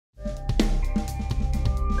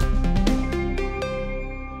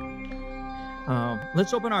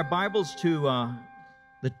Let's open our Bibles to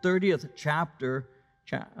the 30th chapter,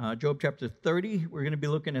 Job chapter 30. We're going to be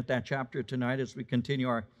looking at that chapter tonight as we continue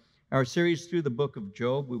our series through the book of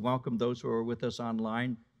Job. We welcome those who are with us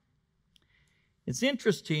online. It's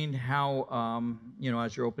interesting how,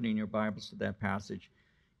 as you're opening your Bibles to that passage,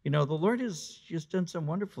 the Lord has just done some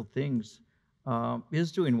wonderful things,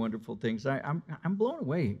 is doing wonderful things. I'm blown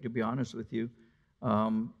away, to be honest with you,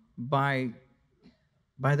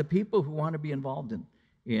 by the people who want to be involved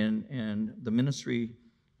in the ministry.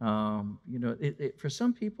 For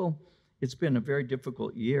some people, it's been a very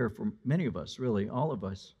difficult year for many of us, really, all of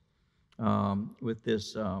us, with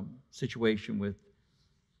this situation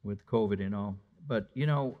with COVID and all. But,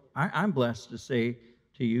 I'm blessed to say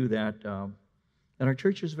to you that our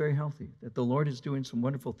church is very healthy, that the Lord is doing some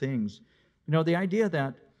wonderful things. The idea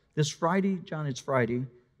that this Friday, John, it's Friday,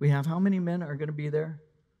 we have how many men are going to be there?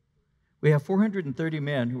 We have 430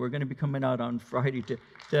 men who are going to be coming out on Friday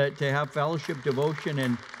to have fellowship, devotion,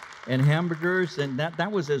 and hamburgers. And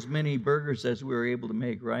that was as many burgers as we were able to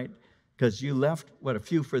make, right? Because you left, a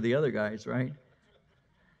few for the other guys, right?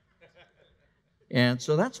 And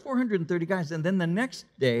so that's 430 guys. And then the next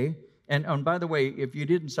day, and by the way, if you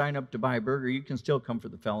didn't sign up to buy a burger, you can still come for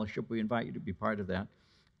the fellowship. We invite you to be part of that.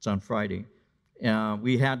 It's on Friday.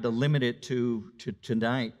 We had to limit it to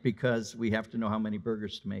tonight because we have to know how many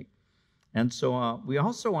burgers to make. And so we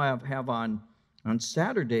also have on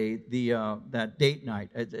Saturday that date night.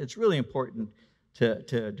 It's really important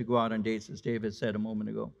to go out on dates, as David said a moment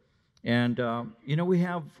ago. And, we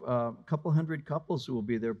have a couple hundred couples who will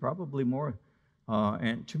be there, probably more.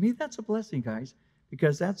 And to me, that's a blessing, guys,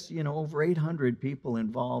 because that's, over 800 people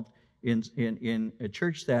involved in a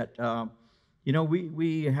church that,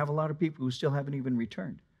 we have a lot of people who still haven't even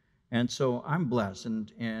returned. And so I'm blessed,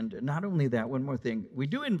 and not only that, one more thing. We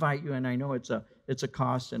do invite you, and I know it's a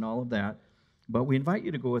cost and all of that, but we invite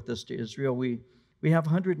you to go with us to Israel. We have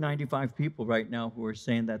 195 people right now who are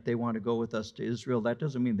saying that they want to go with us to Israel. That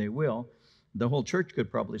doesn't mean they will. The whole church could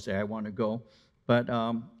probably say, I want to go. But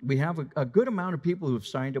we have a good amount of people who have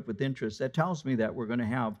signed up with interest. That tells me that we're going to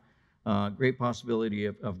have a great possibility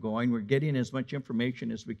of going. We're getting as much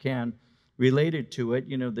information as we can related to it.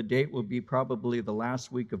 The date will be probably the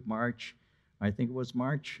last week of March. I think it was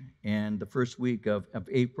March, and the first week of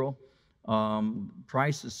April.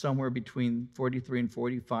 Price is somewhere between $43 and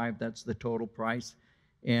 $45. That's the total price.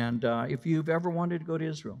 And if you've ever wanted to go to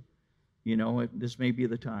Israel, this may be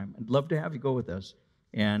the time. I'd love to have you go with us.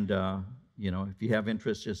 And, if you have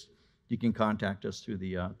interest, you can contact us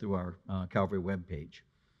through our Calvary webpage.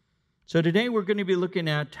 So today we're going to be looking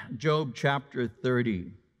at Job chapter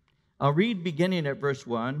 30. I'll read beginning at verse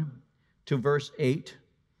 1 to verse 8,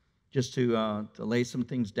 just to lay some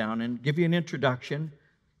things down and give you an introduction,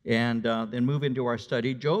 and then move into our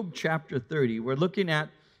study. Job chapter 30, we're looking at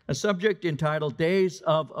a subject entitled Days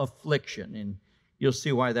of Affliction, and you'll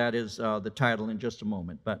see why that is the title in just a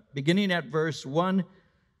moment. But beginning at verse 1,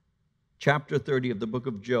 chapter 30 of the book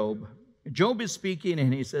of Job, Job is speaking,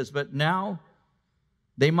 and he says, "But now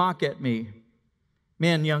they mock at me,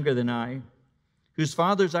 men younger than I, whose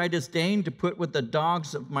fathers I disdain to put with the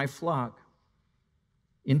dogs of my flock.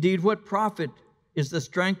 Indeed, what profit is the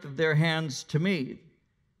strength of their hands to me?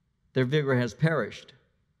 Their vigor has perished.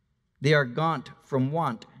 They are gaunt from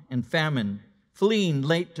want and famine, fleeing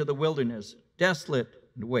late to the wilderness, desolate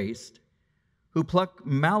and waste, who pluck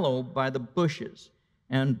mallow by the bushes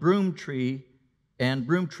and broom tree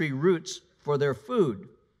roots for their food.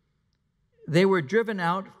 They were driven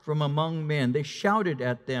out from among men. They shouted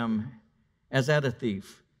at them as at a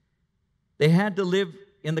thief. They had to live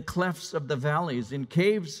in the clefts of the valleys, in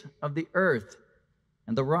caves of the earth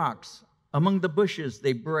and the rocks. Among the bushes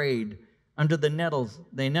they brayed, under the nettles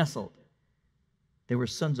they nestled. They were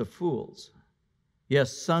sons of fools,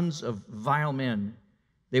 yes, sons of vile men.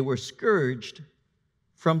 They were scourged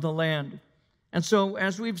from the land." And so,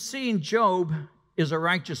 as we've seen, Job is a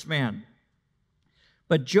righteous man.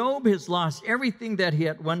 But Job has lost everything that he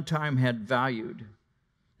at one time had valued.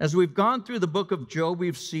 As we've gone through the book of Job,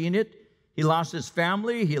 we've seen it. He lost his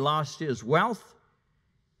family. He lost his wealth.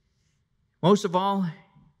 Most of all,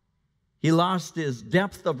 he lost his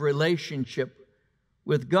depth of relationship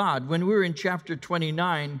with God. When we were in chapter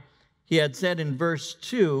 29, he had said in verse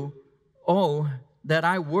 2, "Oh, that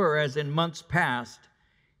I were as in months past,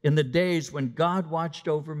 in the days when God watched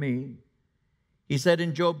over me." He said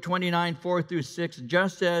in Job 29, 4 through 6,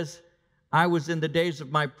 "Just as I was in the days of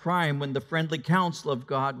my prime, when the friendly counsel of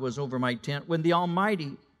God was over my tent, when the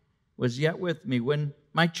Almighty was yet with me, when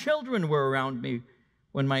my children were around me,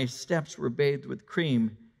 when my steps were bathed with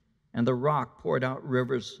cream, and the rock poured out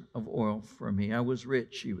rivers of oil for me. I was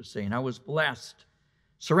rich," he was saying. "I was blessed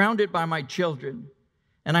surrounded by my children.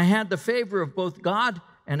 And I had the favor of both God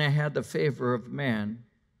and I had the favor of man.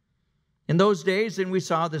 In those days, and we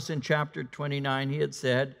saw this in chapter 29, he had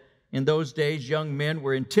said, in those days, young men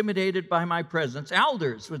were intimidated by my presence.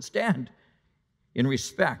 Elders would stand in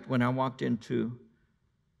respect when I walked into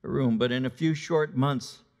a room. But in a few short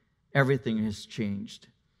months, everything has changed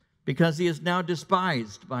because he is now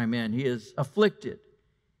despised by men. He is afflicted.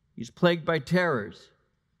 He's plagued by terrors.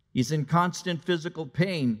 He's in constant physical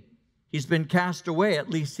pain. He's been cast away. At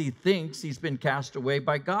least he thinks he's been cast away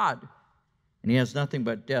by God. And he has nothing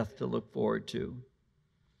but death to look forward to.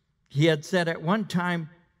 He had said at one time,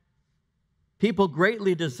 people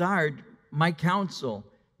greatly desired my counsel.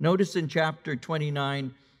 Notice in chapter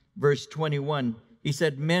 29, verse 21, he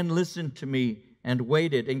said, men listened to me and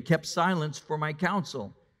waited and kept silence for my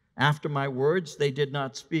counsel. After my words, they did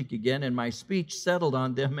not speak again, and my speech settled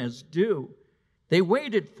on them as dew. They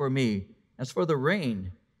waited for me as for the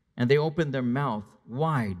rain, and they opened their mouth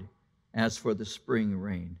wide as for the spring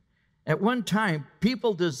rain. At one time,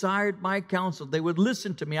 people desired my counsel. They would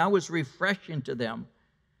listen to me. I was refreshing to them.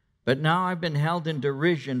 But now I've been held in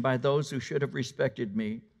derision by those who should have respected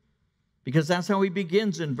me. Because that's how he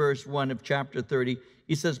begins in verse 1 of chapter 30.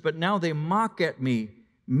 He says, but now they mock at me,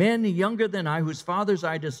 men younger than I, whose fathers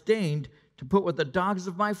I disdained to put with the dogs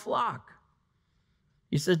of my flock.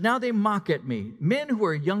 He says, now they mock at me, men who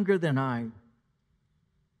are younger than I.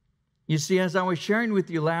 You see, as I was sharing with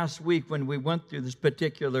you last week when we went through this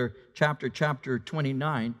particular chapter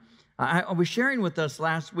 29, I was sharing with us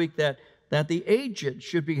last week that the aged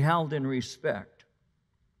should be held in respect.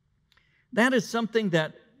 That is something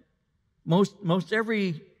that most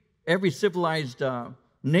every civilized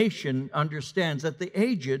nation understands, that the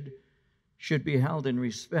aged should be held in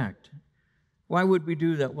respect. Why would we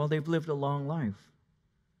do that? Well, they've lived a long life.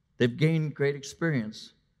 They've gained great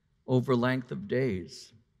experience over length of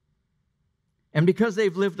days. And because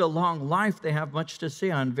they've lived a long life, they have much to say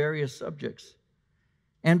on various subjects.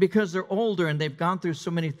 And because they're older and they've gone through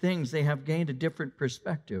so many things, they have gained a different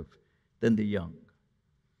perspective than the young.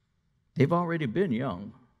 They've already been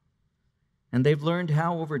young. And they've learned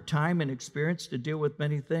how, over time and experience, to deal with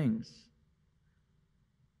many things.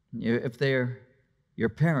 If they're your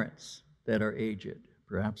parents that are aged,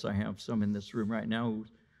 perhaps I have some in this room right now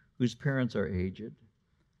whose parents are aged,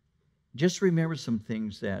 just remember some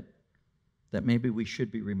things that maybe we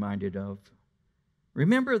should be reminded of.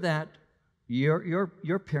 Remember that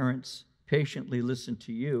your parents patiently listened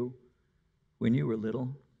to you when you were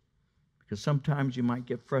little, because sometimes you might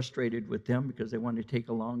get frustrated with them because they want to take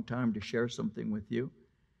a long time to share something with you.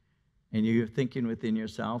 And you're thinking within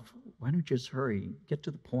yourself, why don't you just hurry, get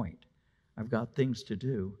to the point? I've got things to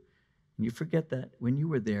do. And you forget that when you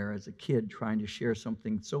were there as a kid trying to share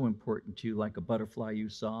something so important to you, like a butterfly you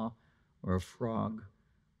saw, or a frog,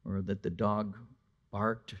 or that the dog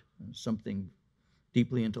barked, something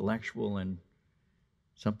deeply intellectual and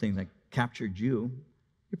something that captured you,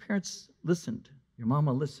 your parents listened. Your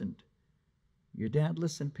mama listened. Your dad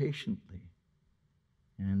listened patiently.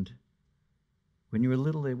 And when you were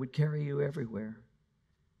little, they would carry you everywhere.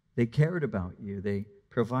 They cared about you. They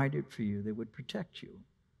provided for you. They would protect you.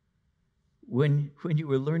 When you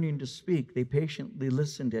were learning to speak, they patiently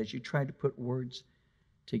listened as you tried to put words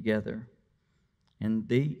together. And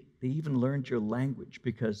they even learned your language,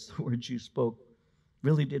 because the words you spoke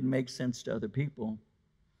really didn't make sense to other people,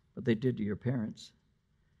 but they did to your parents.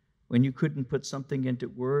 When you couldn't put something into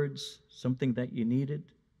words, something that you needed,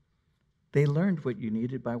 they learned what you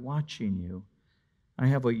needed by watching you. I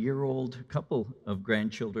have a year-old couple of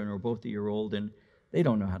grandchildren, or both a year old, and they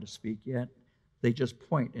don't know how to speak yet. They just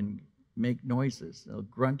point and make noises. They'll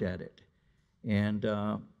grunt at it. And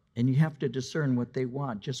you have to discern what they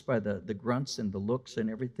want just by the grunts and the looks and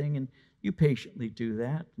everything, and you patiently do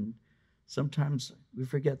that. And sometimes we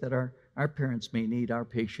forget that our parents may need our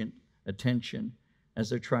patient attention as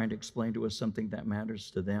they're trying to explain to us something that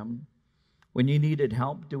matters to them. When you needed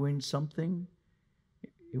help doing something,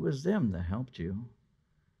 it was them that helped you.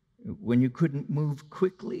 When you couldn't move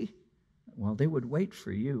quickly, well, they would wait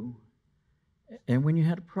for you. And when you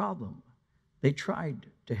had a problem, they tried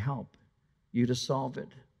to help you to solve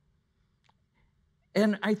it.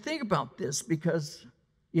 And I think about this because,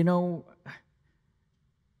 I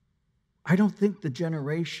don't think the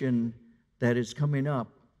generation that is coming up,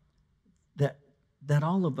 that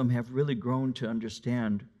all of them have really grown to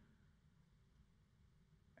understand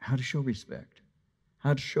how to show respect,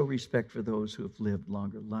 for those who have lived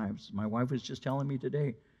longer lives. My wife was just telling me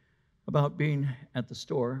today about being at the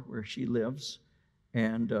store where she lives,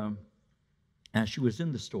 and as she was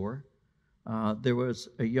in the store, there was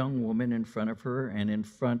a young woman in front of her, and in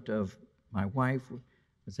front of my wife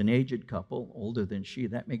as an aged couple, older than she.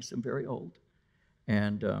 That makes them very old.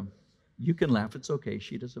 And you can laugh. It's okay.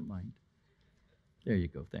 She doesn't mind. There you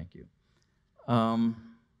go. Thank you.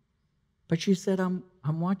 But she said, I'm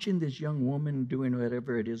watching this young woman doing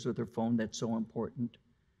whatever it is with her phone that's so important,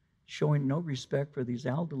 showing no respect for these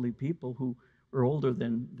elderly people who were older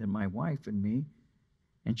than my wife and me.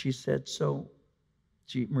 And she said,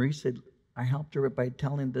 Marie said, I helped her by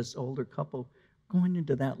telling this older couple, going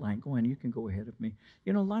into that line, go on, you can go ahead of me.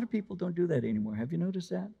 You know, a lot of people don't do that anymore. Have you noticed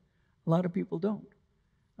that? A lot of people don't.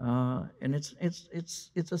 And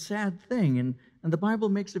it's a sad thing. And the Bible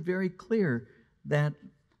makes it very clear that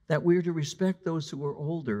we're to respect those who are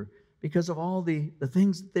older because of all the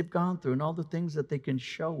things that they've gone through and all the things that they can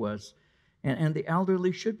show us. And the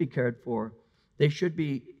elderly should be cared for. They should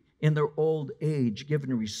be, in their old age,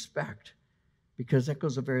 given respect, because that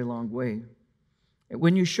goes a very long way.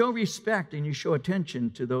 When you show respect and you show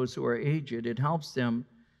attention to those who are aged, it helps them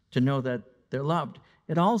to know that they're loved.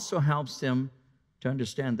 It also helps them to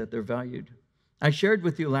understand that they're valued. I shared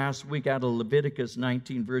with you last week out of Leviticus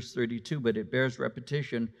 19, verse 32, but it bears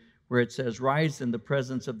repetition, where it says, rise in the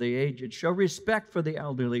presence of the aged, show respect for the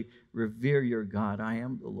elderly, revere your God. I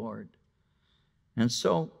am the Lord. And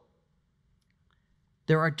so,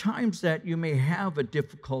 there are times that you may have a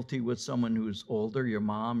difficulty with someone who's older, your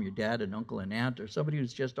mom, your dad, an uncle, an aunt, or somebody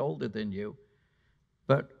who's just older than you.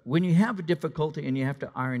 But when you have a difficulty and you have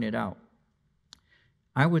to iron it out,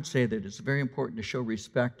 I would say that it's very important to show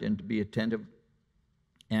respect and to be attentive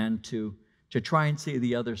and to try and see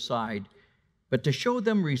the other side. But to show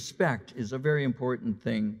them respect is a very important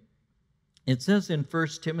thing. It says in 1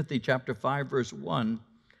 Timothy chapter 5, verse 1,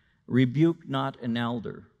 rebuke not an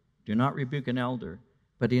elder. Do not rebuke an elder,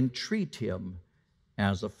 but entreat him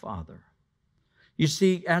as a father. You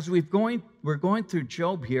see, as we're going through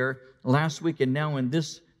Job here last week and now in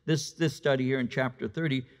this study here in chapter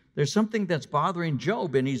 30, there's something that's bothering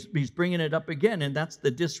Job, and he's bringing it up again, and that's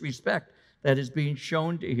the disrespect that is being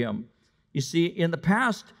shown to him. You see, in the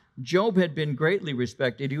past, Job had been greatly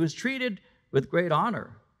respected. He was treated with great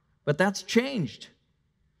honor, but that's changed.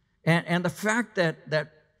 And the fact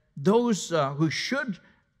that those who should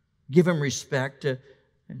give him respect,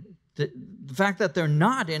 the fact that they're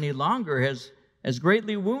not any longer has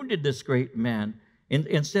greatly wounded this great man.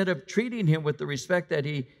 Instead of treating him with the respect that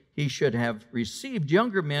he should have received,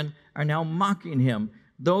 younger men are now mocking him.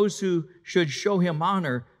 Those who should show him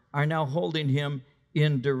honor are now holding him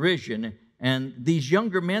in derision. And these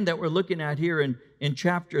younger men that we're looking at here in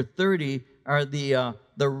chapter 30 are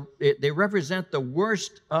they represent the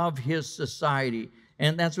worst of his society.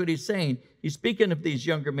 And that's what he's saying. He's speaking of these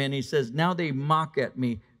younger men. He says, now they mock at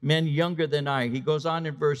me, men younger than I. He goes on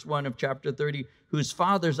in verse 1 of chapter 30, whose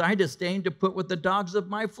fathers I disdain to put with the dogs of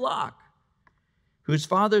my flock. Whose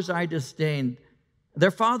fathers I disdained.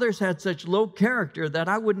 Their fathers had such low character that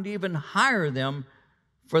I wouldn't even hire them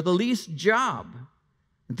for the least job.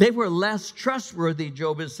 They were less trustworthy,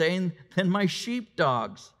 Job is saying, than my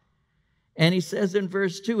sheepdogs. And he says in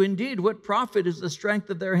verse 2, indeed, what profit is the strength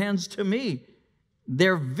of their hands to me?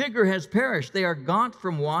 Their vigor has perished. They are gaunt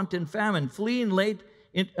from want and famine, fleeing late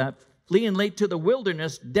to the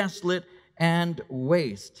wilderness, desolate and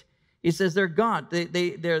waste. He says they're gaunt.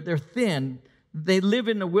 They're thin. They live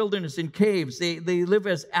in the wilderness in caves. They live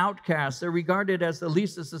as outcasts. They're regarded as the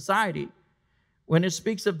least of society. When it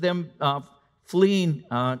speaks of them fleeing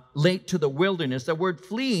late to the wilderness, the word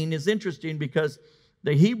fleeing is interesting because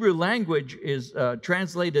the Hebrew language is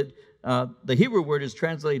translated, the Hebrew word is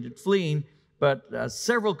translated fleeing, but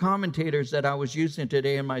several commentators that I was using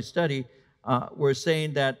today in my study were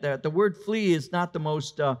saying that the word flee is not the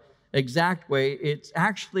most exact way. It's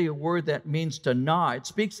actually a word that means to gnaw. It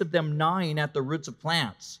speaks of them gnawing at the roots of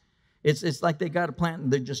plants. It's like they got a plant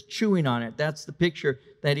and they're just chewing on it. That's the picture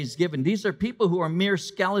that he's given. These are people who are mere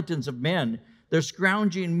skeletons of men. They're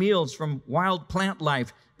scrounging meals from wild plant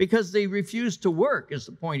life because they refuse to work, is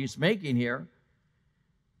the point he's making here.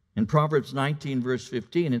 In Proverbs 19, verse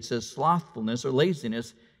 15, it says, slothfulness or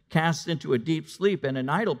laziness casts into a deep sleep, and an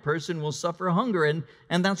idle person will suffer hunger. And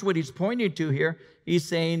that's what he's pointing to here. He's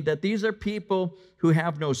saying that these are people who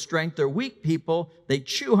have no strength. They're weak people. They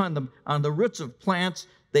chew on the roots of plants.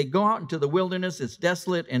 They go out into the wilderness. It's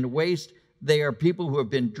desolate and waste. They are people who have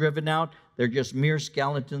been driven out. They're just mere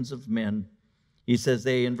skeletons of men. He says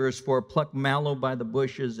they, in verse 4, pluck mallow by the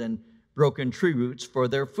bushes and broken tree roots for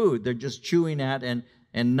their food. They're just chewing at and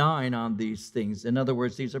gnawing on these things. In other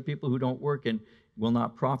words, these are people who don't work and will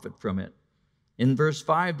not profit from it. In verse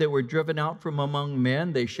 5, they were driven out from among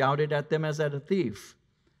men. They shouted at them as at a thief.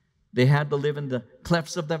 They had to live in the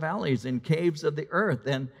clefts of the valleys, in caves of the earth.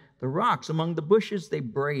 And the rocks. Among the bushes they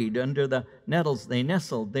brayed. Under the nettles they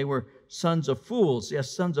nestled. They were sons of fools, yes,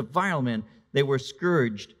 sons of vile men. They were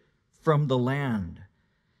scourged from the land.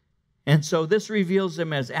 And so this reveals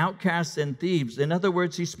them as outcasts and thieves. In other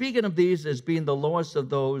words, he's speaking of these as being the lowest of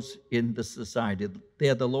those in the society. They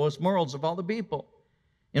had the lowest morals of all the people.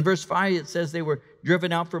 In verse 5, it says they were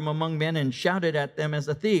driven out from among men and shouted at them as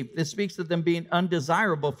a thief. This speaks of them being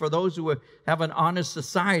undesirable for those who have an honest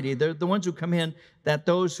society. They're the ones who come in, that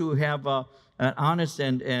those who have an honest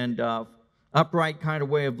and upright kind of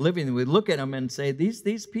way of living, we look at them and say,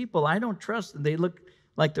 these people, I don't trust them. They look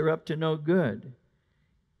like they're up to no good.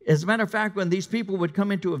 As a matter of fact, when these people would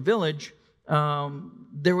come into a village,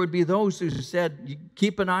 there would be those who said,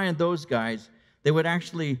 keep an eye on those guys. They would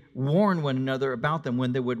actually warn one another about them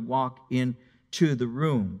when they would walk into the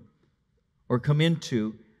room or come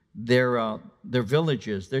into their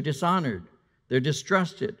villages. They're dishonored. They're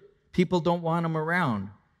distrusted. People don't want them around.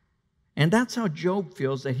 And that's how Job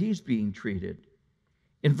feels that he's being treated.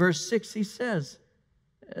 In verse 6, he says,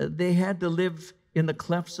 they had to live in the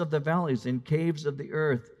clefts of the valleys, in caves of the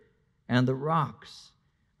earth and the rocks.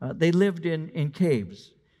 They lived in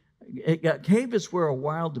caves. A cave is where a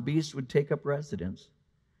wild beast would take up residence.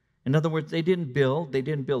 In other words, they didn't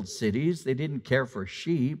build cities, they didn't care for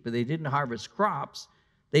sheep, they didn't harvest crops,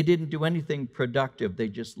 they didn't do anything productive. They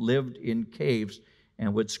just lived in caves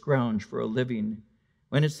and would scrounge for a living.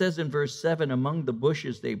 When it says in verse 7, among the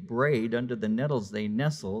bushes they brayed, under the nettles they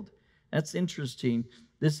nestled, that's interesting.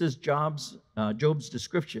 This is Job's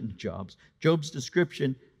description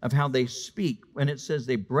of how they speak. When it says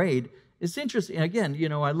they brayed, it's interesting. Again,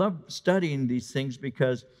 I love studying these things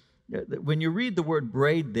because when you read the word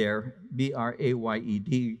braid there,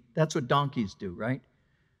 B-R-A-Y-E-D, that's what donkeys do, right?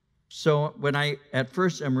 So when I at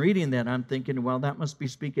first am reading that, I'm thinking, well, that must be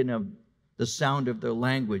speaking of the sound of their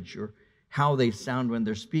language or how they sound when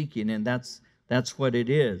they're speaking, and that's what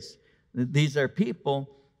it is. These are people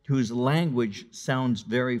whose language sounds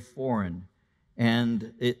very foreign,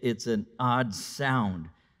 and it's an odd sound.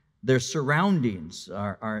 Their surroundings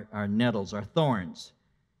are nettles, are thorns.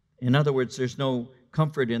 In other words, there's no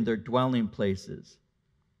comfort in their dwelling places.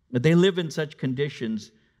 But they live in such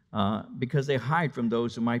conditions because they hide from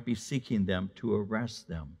those who might be seeking them to arrest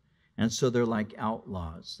them. And so they're like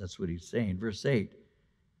outlaws. That's what he's saying. Verse 8,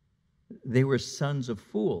 they were sons of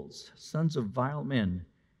fools, sons of vile men.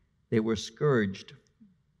 They were scourged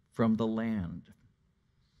from the land.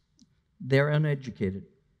 They're uneducated.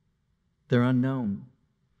 They're unknown.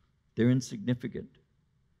 They're insignificant.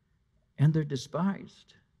 And they're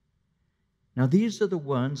despised. Now these are the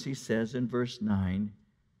ones, he says in verse 9,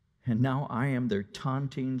 and now I am their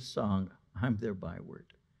taunting song. I'm their byword.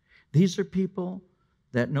 These are people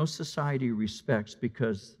that no society respects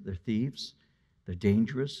because they're thieves, they're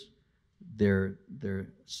dangerous, they're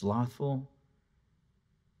slothful,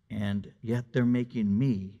 and yet they're making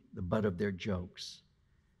me the butt of their jokes.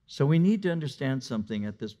 So we need to understand something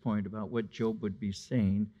at this point about what Job would be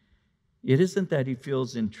saying. It isn't that he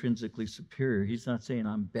feels intrinsically superior. He's not saying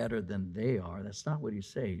I'm better than they are. That's not what he's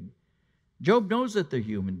saying. Job knows that they're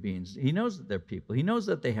human beings. He knows that they're people. He knows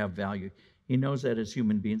that they have value. He knows that as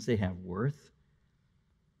human beings they have worth.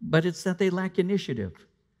 But it's that they lack initiative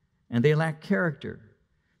and they lack character.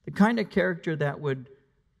 The kind of character that would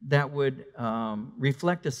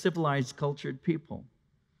reflect a civilized, cultured people.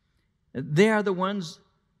 They are the ones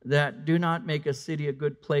that do not make a city a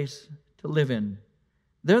good place to live in.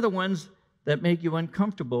 They're the ones that make you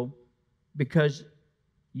uncomfortable because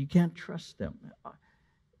you can't trust them.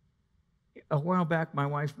 A while back, my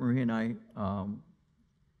wife Marie and I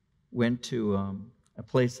went to a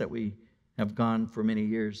place that we have gone for many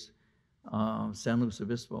years, San Luis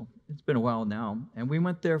Obispo. It's been a while now, and we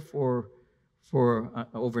went there for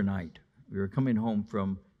overnight. We were coming home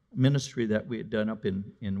from ministry that we had done up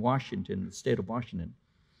in Washington, the state of Washington.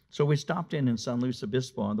 So we stopped in San Luis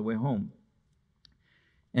Obispo on the way home.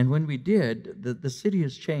 And when we did, the city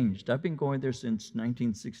has changed. I've been going there since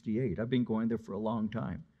 1968. I've been going there for a long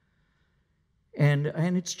time. And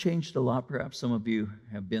it's changed a lot. Perhaps some of you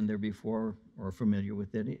have been there before or are familiar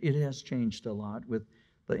with it. It has changed a lot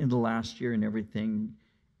in the last year and everything.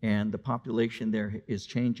 And the population there is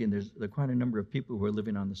changing. There's quite a number of people who are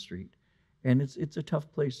living on the street. And it's a tough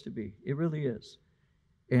place to be. It really is.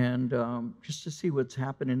 And just to see what's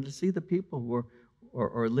happening, to see the people who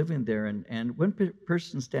are living there. And one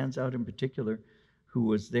person stands out in particular who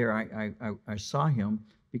was there. I saw him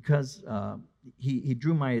because he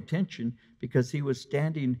drew my attention because he was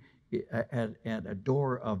standing at a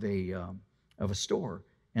door of a store.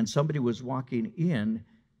 And somebody was walking in,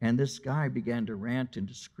 and this guy began to rant and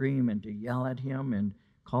to scream and to yell at him and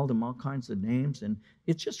called him all kinds of names, and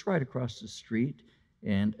it's just right across the street.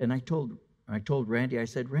 And I told Randy, I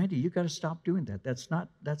said, Randy, you got to stop doing that. That's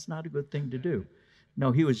not a good thing to do.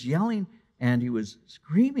 No, he was yelling and he was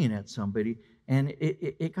screaming at somebody, and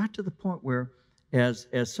it got to the point where, as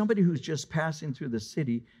somebody who's just passing through the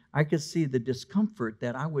city, I could see the discomfort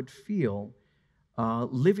that I would feel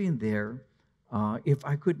living there if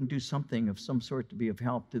I couldn't do something of some sort to be of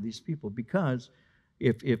help to these people. Because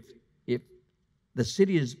if the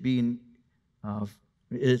city is being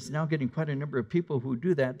is now getting quite a number of people who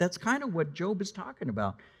do that, that's kind of what Job is talking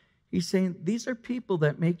about. He's saying these are people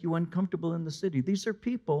that make you uncomfortable in the city. These are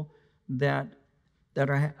people that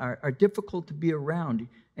are difficult to be around,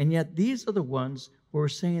 and yet these are the ones who are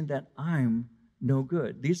saying that I'm no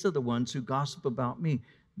good. These are the ones who gossip about me.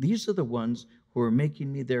 These are the ones who are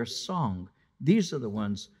making me their song. These are the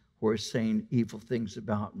ones who are saying evil things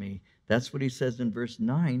about me. That's what he says in verse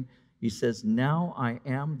 9. He says, now I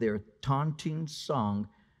am their taunting song.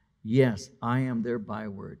 Yes, I am their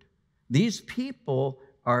byword. These people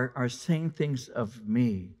are saying things of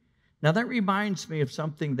me. Now that reminds me of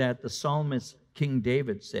something that the psalmist King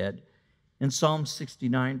David said in Psalm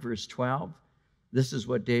 69, verse 12. This is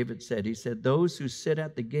what David said. He said, those who sit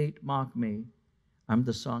at the gate mock me. I'm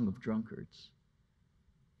the song of drunkards.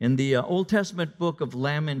 In the Old Testament book of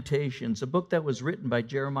Lamentations, a book that was written by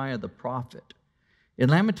Jeremiah the prophet, in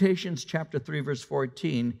Lamentations chapter 3, verse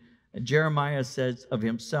 14, Jeremiah says of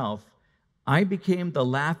himself, I became the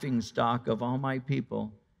laughingstock of all my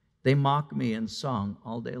people. They mock me in song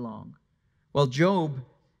all day long. Well, Job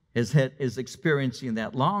is experiencing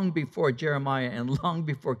that long before Jeremiah and long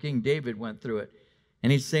before King David went through it.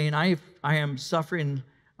 And he's saying, I am suffering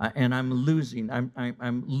and I'm losing.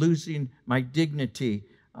 I'm losing my dignity.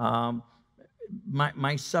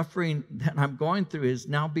 My suffering that I'm going through is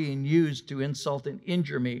now being used to insult and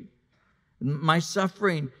injure me. My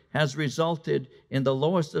suffering has resulted in the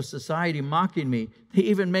lowest of society mocking me. They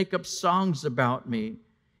even make up songs about me.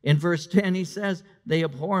 In verse 10, he says, they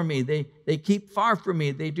abhor me. They keep far from me.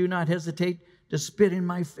 They do not hesitate to spit in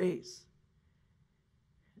my face.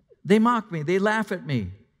 They mock me. They laugh at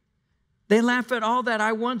me. They laugh at all that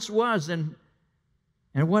I once was and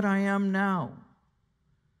what I am now.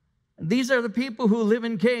 These are the people who live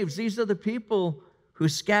in caves. These are the people who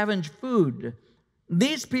scavenge food.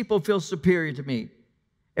 These people feel superior to me.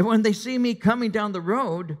 And when they see me coming down the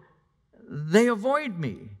road, they avoid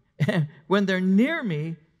me. When they're near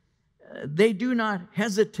me, they do not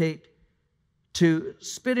hesitate to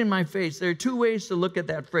spit in my face. There are two ways to look at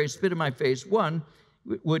that phrase, spit in my face. One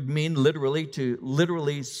would mean literally to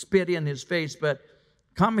literally spit in his face, but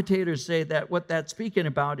commentators say that what that's speaking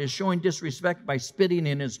about is showing disrespect by spitting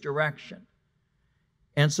in his direction.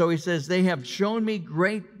 And so he says, they have shown me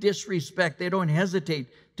great disrespect. They don't hesitate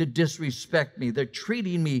to disrespect me. They're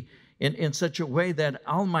treating me in such a way that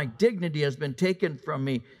all my dignity has been taken from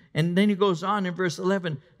me. And then he goes on in verse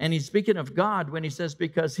 11, and he's speaking of God when he says,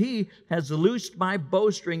 because he has loosed my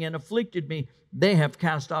bowstring and afflicted me, they have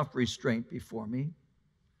cast off restraint before me.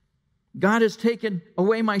 God has taken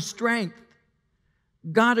away my strength.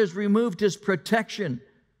 God has removed his protection.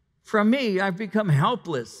 From me, I've become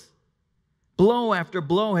helpless. Blow after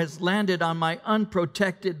blow has landed on my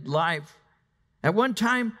unprotected life. At one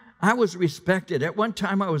time, I was respected. At one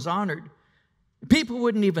time, I was honored. People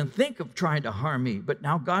wouldn't even think of trying to harm me, but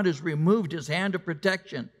now God has removed his hand of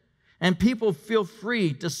protection. And people feel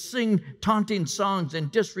free to sing taunting songs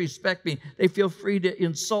and disrespect me. They feel free to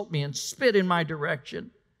insult me and spit in my direction.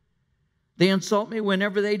 They insult me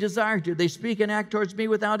whenever they desire to. They speak and act towards me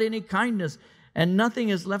without any kindness, and nothing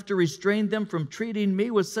is left to restrain them from treating me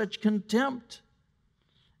with such contempt.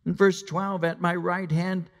 In verse 12, at my right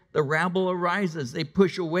hand, the rabble arises. They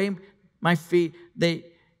push away my feet.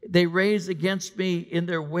 They raise against me in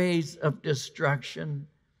their ways of destruction.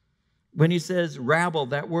 When he says rabble,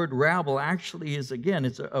 that word rabble actually is, again,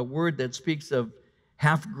 it's a word that speaks of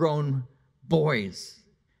half-grown boys.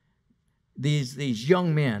 These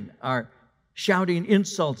young men are shouting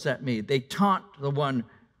insults at me. They taunt the one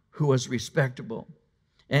who was respectable.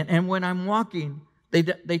 And when I'm walking,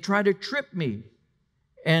 they try to trip me.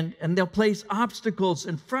 And they'll place obstacles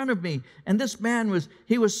in front of me. And this man was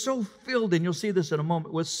so filled, and you'll see this in a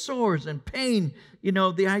moment, with sores and pain. You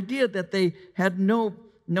know, the idea that they had no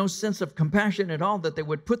sense of compassion at all, that they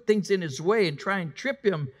would put things in his way and try and trip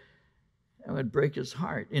him, that would break his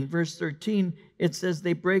heart. In verse 13, it says,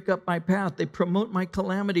 they break up my path. They promote my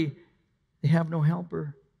calamity. They have no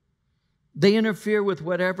helper. They interfere with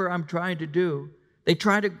whatever I'm trying to do. They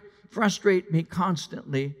try to frustrate me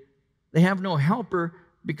constantly. They have no helper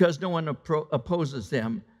because no one opposes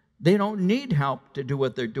them. They don't need help to do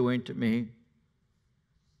what they're doing to me.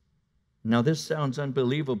 Now, this sounds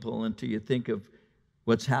unbelievable until you think of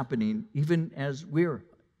what's happening even as we're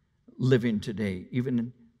living today,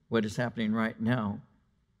 even what is happening right now.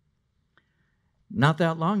 Not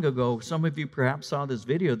that long ago, some of you perhaps saw this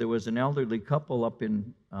video. There was an elderly couple up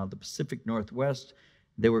in the Pacific Northwest.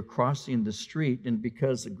 They were crossing the street, and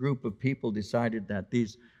because a group of people decided that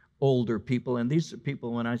these older people, and these are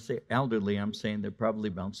people, when I say elderly, I'm saying they're probably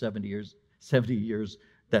about 70 years,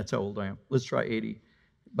 that's how old I am. Let's try 80.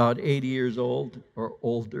 About 80 years old or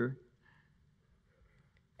older.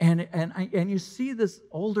 And you see this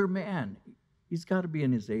older man. He's got to be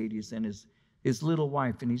in his 80s, and his little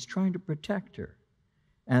wife, and he's trying to protect her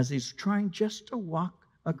as he's trying just to walk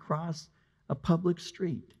across a public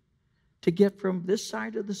street, to get from this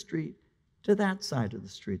side of the street to that side of the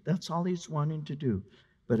street. That's all he's wanting to do.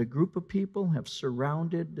 But a group of people have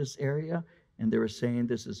surrounded this area, and they were saying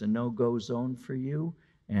this is a no-go zone for you,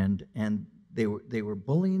 and they were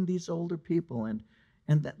bullying these older people, and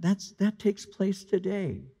that takes place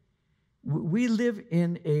today. We live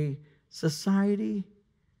in a society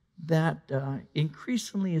that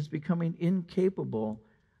increasingly is becoming incapable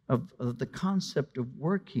of the concept of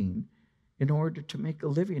working in order to make a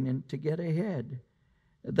living and to get ahead.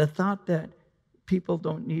 The thought that people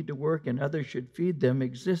don't need to work and others should feed them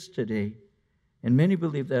exists today. And many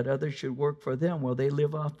believe that others should work for them while they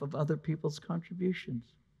live off of other people's contributions.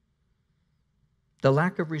 The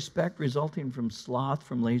lack of respect resulting from sloth,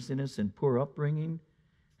 from laziness, and poor upbringing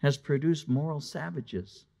has produced moral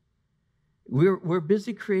savages. We're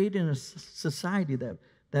busy creating a society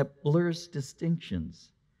that blurs distinctions,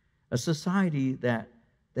 a society that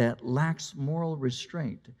lacks moral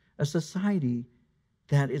restraint, a society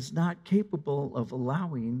that is not capable of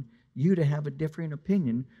allowing you to have a differing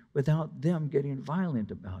opinion without them getting violent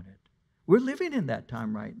about it. We're living in that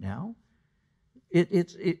time right now.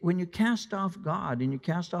 When you cast off God and you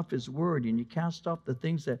cast off His Word and you cast off the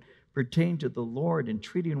things that pertain to the Lord and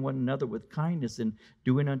treating one another with kindness and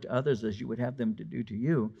doing unto others as you would have them to do to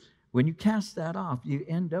you, when you cast that off, you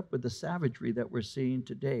end up with the savagery that we're seeing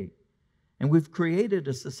today. And we've created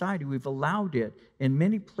a society, we've allowed it in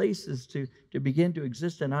many places to begin to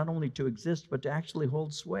exist, and not only to exist, but to actually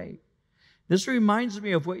hold sway. This reminds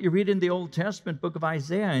me of what you read in the Old Testament book of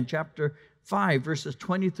Isaiah in chapter 5, verses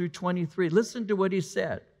 20 through 23. Listen to what he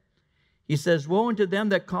said. He says, "Woe unto them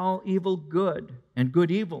that call evil good and good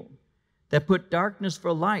evil, that put darkness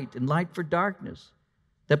for light and light for darkness,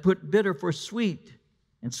 that put bitter for sweet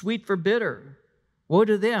and sweet for bitter. Woe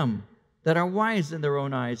to them that are wise in their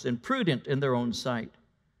own eyes and prudent in their own sight.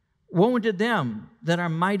 Woe unto them that are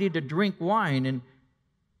mighty to drink wine and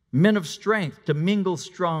men of strength to mingle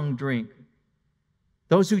strong drink.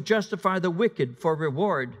 Those who justify the wicked for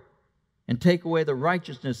reward and take away the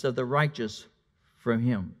righteousness of the righteous from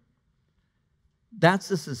him." That's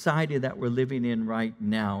the society that we're living in right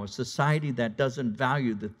now, a society that doesn't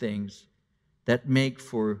value the things that make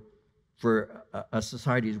for a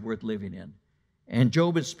society worth living in. And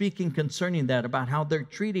Job is speaking concerning that, about how they're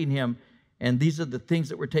treating him, and these are the things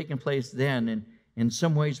that were taking place then, and in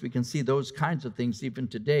some ways we can see those kinds of things even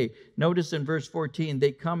today. Notice in verse 14,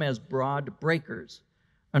 they come as broad breakers.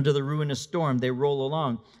 Under the ruinous storm, they roll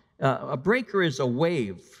along. A breaker is a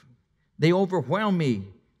wave. They overwhelm me,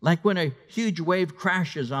 like when a huge wave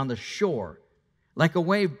crashes on the shore. Like a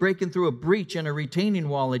wave breaking through a breach in a retaining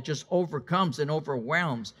wall, it just overcomes and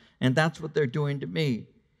overwhelms. And that's what they're doing to me.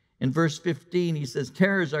 In verse 15, he says,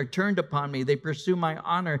 "Terrors are turned upon me. They pursue my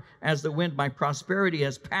honor as the wind. My prosperity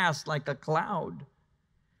has passed like a cloud."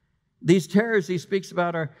 These terrors he speaks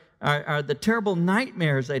about are the terrible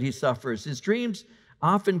nightmares that he suffers. His dreams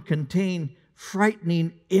often contain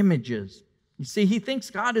frightening images. You see, he thinks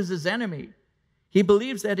God is his enemy. He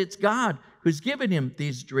believes that it's God who's given him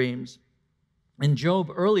these dreams. In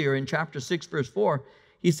Job, earlier in chapter 6, verse 4,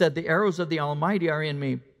 he said, "The arrows of the Almighty are in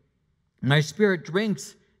me. My spirit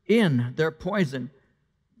drinks in their poison.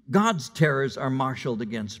 God's terrors are marshaled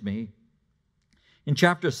against me." In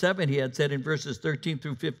chapter 7, he had said in verses 13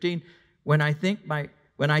 through 15, When I think my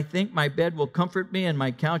bed will comfort me and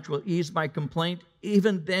my couch will ease my complaint,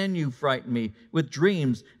 even then you frighten me with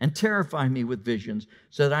dreams and terrify me with visions,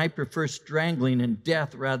 so that I prefer strangling and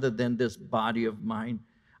death rather than this body of mine.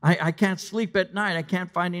 I can't sleep at night. I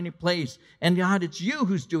can't find any place. And God, it's you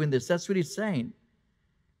who's doing this. That's what he's saying.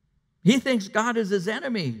 He thinks God is his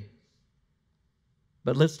enemy.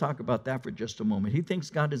 But let's talk about that for just a moment. He thinks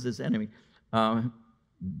God is his enemy.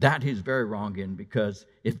 That he's very wrong in, because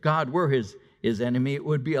if God were his enemy, it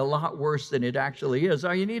would be a lot worse than it actually is.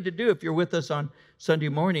 All you need to do, if you're with us on Sunday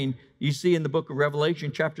morning, you see in the book of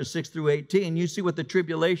Revelation, chapter 6 through 18, you see what the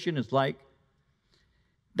tribulation is like.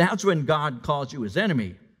 That's when God calls you his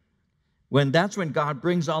enemy. That's when God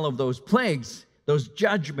brings all of those plagues, those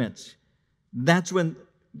judgments. That's when,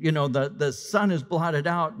 the sun is blotted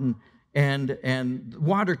out and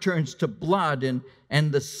water turns to blood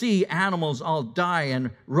and the sea animals all die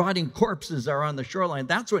and rotting corpses are on the shoreline.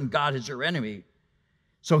 That's when God is your enemy.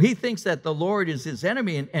 So he thinks that the Lord is his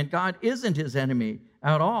enemy, and God isn't his enemy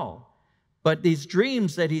at all. But these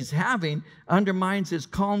dreams that he's having undermines his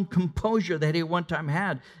calm composure that he one time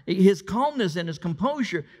had. His calmness and his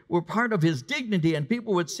composure were part of his dignity, and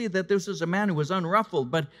people would see that this is a man who was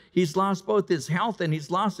unruffled, but he's lost both his health and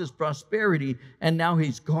he's lost his prosperity, and now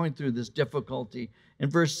he's going through this difficulty. In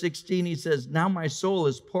verse 16, he says, "Now my soul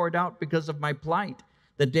is poured out because of my plight.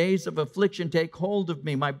 The days of affliction take hold of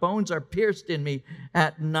me. My bones are pierced in me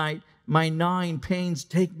at night. My gnawing pains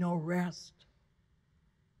take no rest.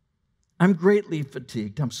 I'm greatly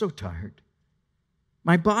fatigued. I'm so tired.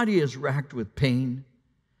 My body is racked with pain.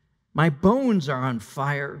 My bones are on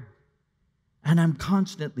fire, and I'm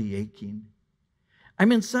constantly aching.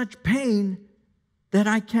 I'm in such pain that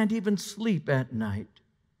I can't even sleep at night."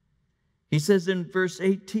 He says in verse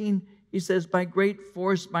 18, he says, "By great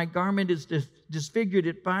force my garment is disfigured.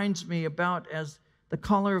 It binds me about as the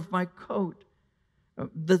collar of my coat.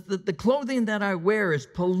 The clothing that I wear is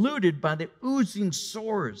polluted by the oozing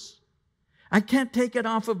sores. I can't take it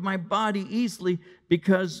off of my body easily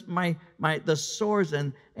because the sores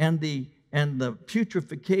and the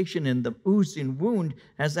putrefaction and the oozing wound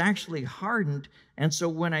has actually hardened. And so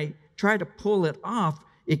when I try to pull it off,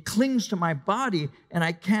 it clings to my body and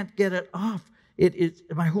I can't get it off.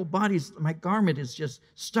 My whole my garment is just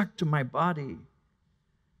stuck to my body.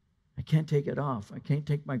 I can't take it off. I can't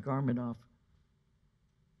take my garment off."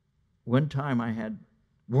 One time I had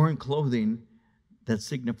worn clothing that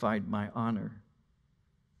signified my honor,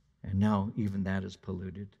 and now even that is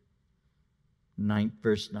polluted.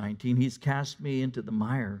 Verse 19, "He's cast me into the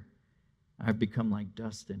mire. I've become like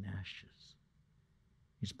dust and ashes."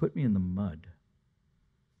 He's put me in the mud.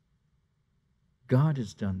 God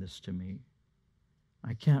has done this to me.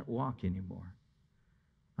 I can't walk anymore.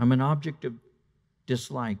 I'm an object of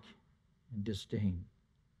dislike and disdain.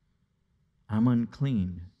 I'm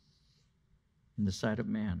unclean in the sight of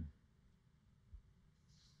man.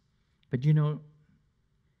 But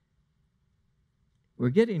we're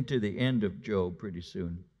getting to the end of Job pretty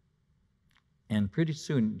soon. And pretty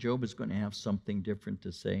soon, Job is going to have something different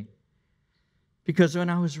to say. Because when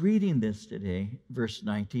I was reading this today, verse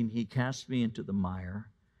 19, "He cast me into the mire,"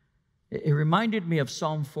 it reminded me of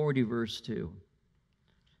Psalm 40, verse 2.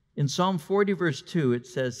 In Psalm 40, verse 2, it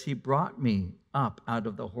says, "He brought me up out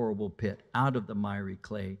of the horrible pit, out of the miry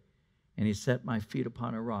clay, and he set my feet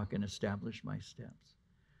upon a rock and established my steps."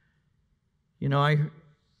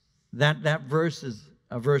 That verse is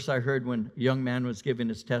a verse I heard when a young man was giving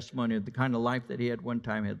his testimony of the kind of life that he had one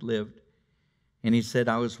time had lived. And he said,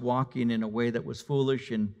 "I was walking in a way that was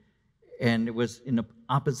foolish and it was in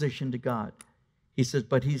opposition to God." He says,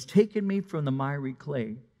 "But he's taken me from the miry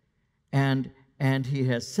clay and he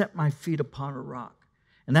has set my feet upon a rock."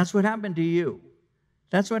 And that's what happened to you.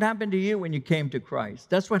 That's what happened to you when you came to Christ.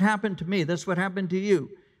 That's what happened to me. That's what happened to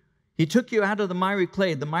you. He took you out of the miry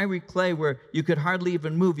clay where you could hardly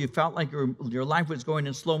even move. You felt like your life was going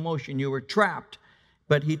in slow motion. You were trapped.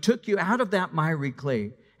 But he took you out of that miry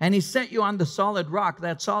clay, and he set you on the solid rock.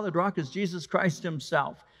 That solid rock is Jesus Christ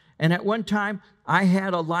himself. And at one time, I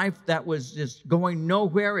had a life that was just going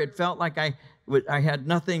nowhere. It felt like I had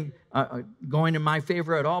nothing going in my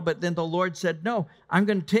favor at all. But then the Lord said, "No, I'm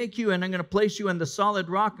going to take you and I'm going to place you on the solid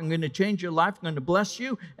rock. I'm going to change your life. I'm going to bless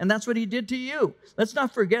you." And that's what he did to you. Let's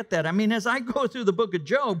not forget that. I mean, as I go through the book of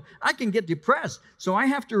Job, I can get depressed. So I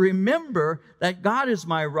have to remember that God is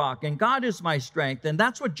my rock and God is my strength. And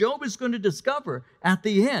that's what Job is going to discover at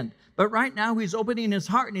the end. But right now, he's opening his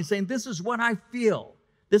heart and he's saying, "This is what I feel.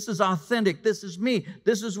 This is authentic. This is me.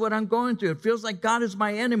 This is what I'm going through. It feels like God is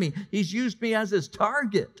my enemy. He's used me as his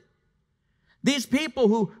target." These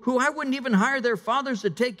people who I wouldn't even hire their fathers to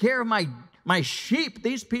take care of my sheep,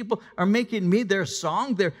 these people are making me their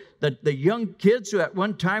song. The young kids who at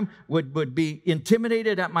one time would be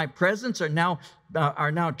intimidated at my presence are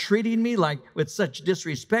now treating me like with such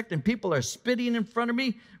disrespect, and people are spitting in front of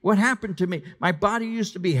me. What happened to me? My body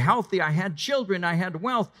used to be healthy. I had children. I had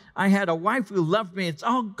wealth. I had a wife who loved me. It's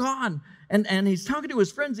all gone. And he's talking to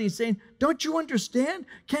his friends, and he's saying, "Don't you understand?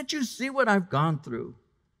 Can't you see what I've gone through?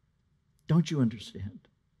 Don't you understand?"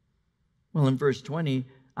 Well, in verse 20,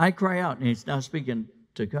 I cry out, and he's now speaking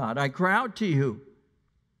to God. "I cry out to you,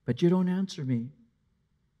 but you don't answer me.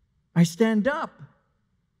 I stand up.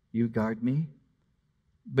 You guard me,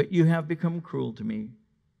 but you have become cruel to me.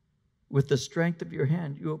 With the strength of your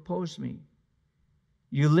hand, you oppose me.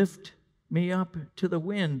 You lift me up to the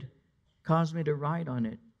wind, cause me to ride on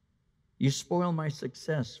it. You spoil my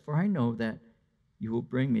success, for I know that you will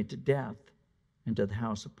bring me to death and to the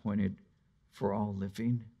house appointed for all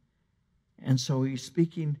living. And so he's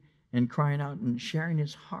speaking and crying out and sharing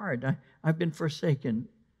his heart. I've been forsaken.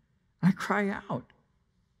 I cry out,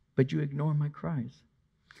 but you ignore my cries.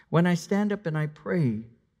 When I stand up and I pray,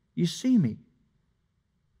 you see me,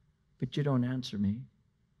 but you don't answer me.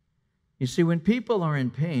 You see, when people are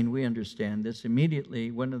in pain, we understand this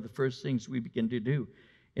immediately. One of the first things we begin to do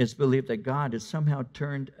is believe that God is somehow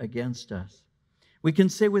turned against us. We can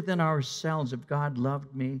say within ourselves, if God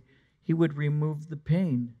loved me, he would remove the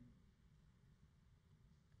pain.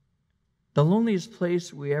 The loneliest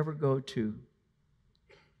place we ever go to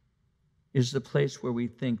is the place where we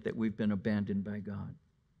think that we've been abandoned by God.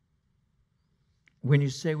 When you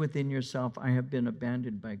say within yourself, I have been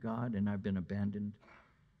abandoned by God and I've been abandoned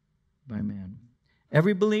by man.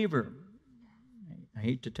 Every believer, I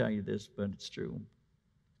hate to tell you this, but it's true.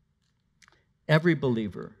 Every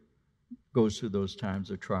believer goes through those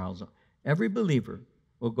times of trials. Every believer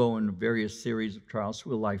will go in various series of trials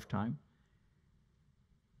through a lifetime.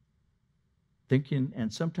 Thinking,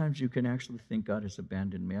 and sometimes you can actually think God has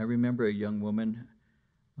abandoned me. I remember a young woman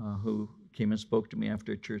who came and spoke to me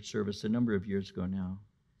after a church service a number of years ago now.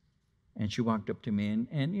 And she walked up to me,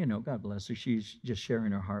 and you know, God bless her, she's just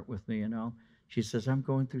sharing her heart with me and all. She says, I'm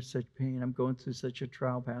going through such pain. I'm going through such a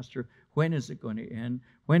trial, Pastor. When is it going to end?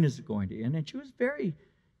 When is it going to end? And she was very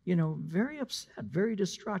upset, very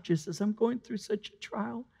distraught. She says, I'm going through such a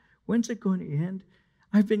trial. When's it going to end?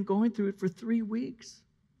 I've been going through it for 3 weeks.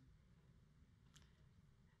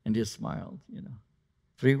 And just smiled,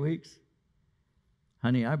 3 weeks?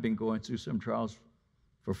 Honey, I've been going through some trials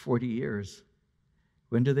for 40 years.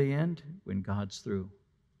 When do they end? When God's through.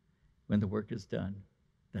 When the work is done.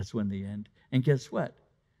 That's when they end. And guess what?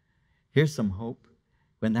 Here's some hope.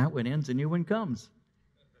 When that one ends, a new one comes.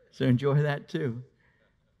 So enjoy that too.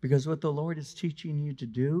 Because what the Lord is teaching you to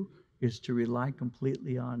do is to rely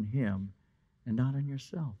completely on Him and not on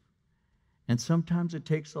yourself. And sometimes it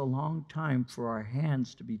takes a long time for our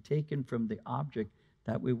hands to be taken from the object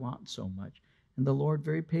that we want so much. And the Lord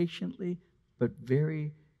very patiently, but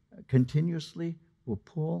very continuously will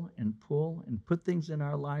pull and put things in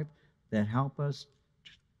our life that help us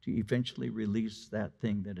to eventually release that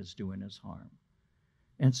thing that is doing us harm.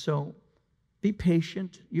 And so be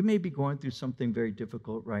patient. You may be going through something very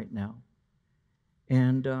difficult right now.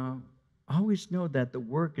 And always know that the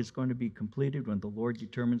work is going to be completed when the Lord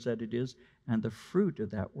determines that it is, and the fruit of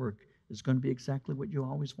that work is going to be exactly what you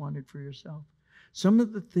always wanted for yourself. Some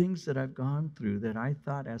of the things that I've gone through that I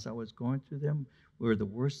thought as I was going through them were the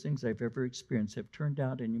worst things I've ever experienced have turned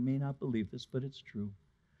out, and you may not believe this, but it's true.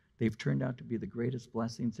 They've turned out to be the greatest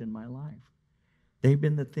blessings in my life. They've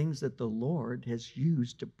been the things that the Lord has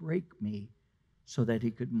used to break me so that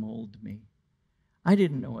He could mold me. I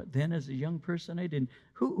didn't know it then as a young person. I didn't.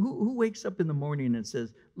 Who wakes up in the morning and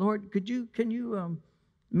says, Lord, can you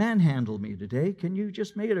manhandle me today? Can you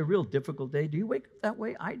just make it a real difficult day? Do you wake up that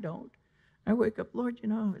way? I don't. I wake up, Lord,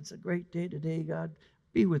 it's a great day today. God,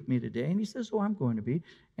 be with me today. And He says, I'm going to be.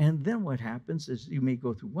 And then what happens is you may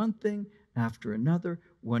go through one thing after another,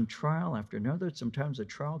 one trial after another. Sometimes a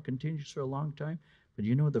trial continues for a long time. But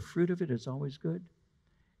the fruit of it is always good.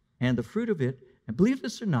 And the fruit of it, and believe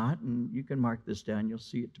this or not, and you can mark this down, you'll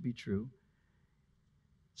see it to be true.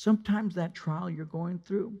 Sometimes that trial you're going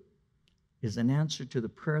through is an answer to the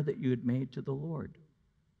prayer that you had made to the Lord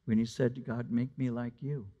when you said to God, make me like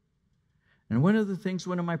you. And one of the things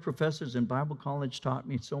one of my professors in Bible college taught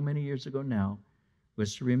me so many years ago now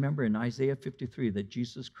was to remember in Isaiah 53 that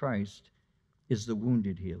Jesus Christ is the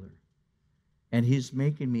wounded healer. And He's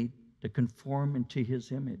making me to conform into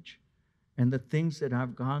His image. And the things that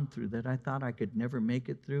I've gone through that I thought I could never make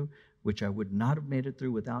it through, which I would not have made it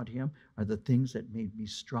through without Him, are the things that made me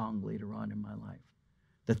strong later on in my life.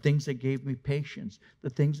 The things that gave me patience, the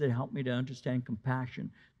things that helped me to understand compassion,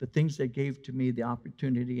 the things that gave to me the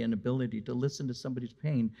opportunity and ability to listen to somebody's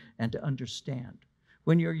pain and to understand.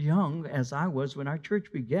 When you're young, as I was, when our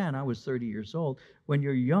church began, I was 30 years old. When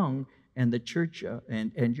you're young and the church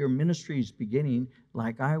and your ministry is beginning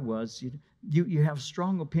like I was, you have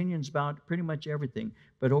strong opinions about pretty much everything.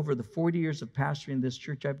 But over the 40 years of pastoring this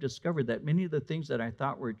church, I've discovered that many of the things that I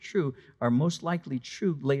thought were true are most likely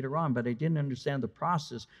true later on, but I didn't understand the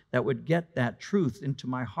process that would get that truth into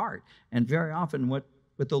my heart. And very often what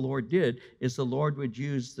the Lord did is the Lord would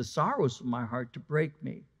use the sorrows of my heart to break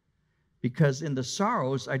me. Because in the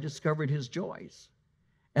sorrows, I discovered His joys.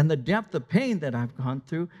 And the depth of pain that I've gone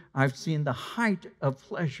through, I've seen the height of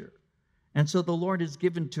pleasure. And so the Lord is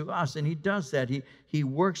given to us, and He does that. He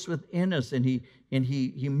works within us, and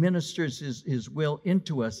He ministers His will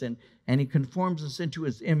into us, and He conforms us into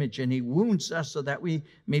His image, and He wounds us so that we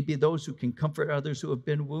may be those who can comfort others who have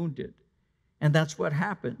been wounded. And that's what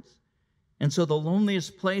happens. And so the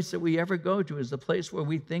loneliest place that we ever go to is the place where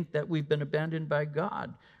we think that we've been abandoned by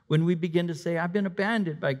God. When we begin to say, I've been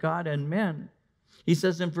abandoned by God and men. He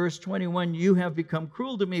says in verse 21, you have become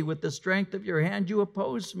cruel to me. With the strength of your hand you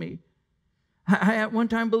opposed me. I at one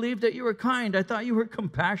time believed that you were kind. I thought you were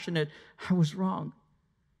compassionate. I was wrong.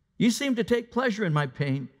 You seem to take pleasure in my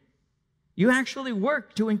pain. You actually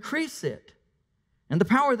work to increase it. And the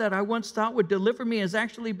power that I once thought would deliver me has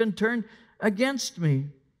actually been turned against me.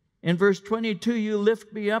 In verse 22, you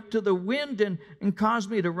lift me up to the wind and cause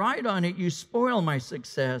me to ride on it. You spoil my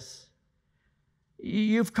success.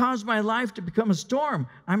 You've caused my life to become a storm.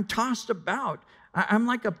 I'm tossed about. I'm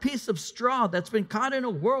like a piece of straw that's been caught in a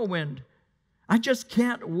whirlwind. I just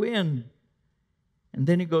can't win. And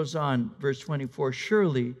then he goes on, verse 24,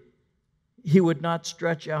 surely he would not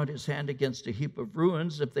stretch out his hand against a heap of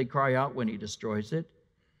ruins if they cry out when he destroys it.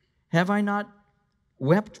 Have I not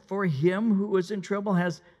wept for him who was in trouble?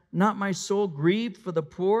 Has not my soul grieved for the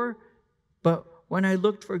poor? But when I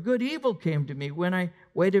looked for good, evil came to me. When I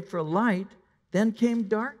waited for light, then came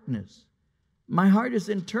darkness. My heart is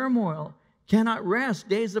in turmoil, cannot rest.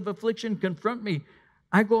 Days of affliction confront me.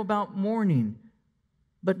 I go about mourning,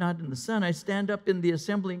 but not in the sun. I stand up in the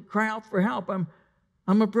assembly and cry out for help.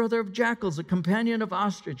 I'm a brother of jackals, a companion of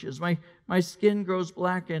ostriches. My skin grows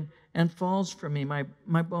black and falls from me. My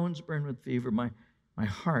bones burn with fever. My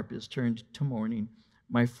harp is turned to mourning,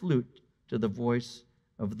 my flute to the voice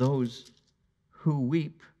of those who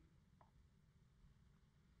weep.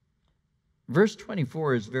 Verse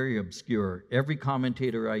 24 is very obscure. Every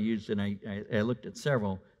commentator I used, and I looked at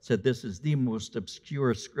several, said this is the most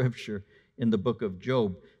obscure scripture in the book of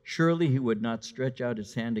Job. Surely he would not stretch out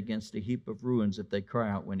his hand against a heap of ruins if they cry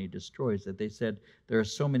out when he destroys it. They said there are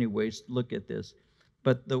so many ways to look at this.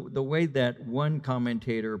 But the way that one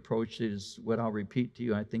commentator approached it is what I'll repeat to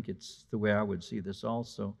you. I think it's the way I would see this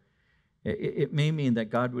also. It may mean that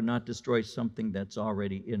God would not destroy something that's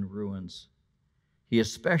already in ruins. He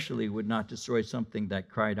especially would not destroy something that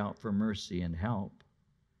cried out for mercy and help.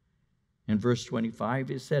 In verse 25,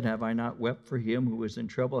 he said, have I not wept for him who is in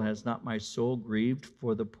trouble? Has not my soul grieved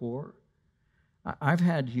for the poor? I've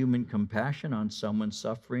had human compassion on someone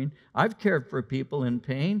suffering. I've cared for people in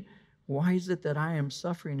pain. Why is it that I am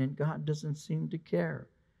suffering and God doesn't seem to care?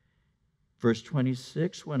 Verse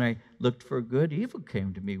 26, when I looked for good, evil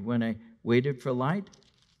came to me. When I waited for light,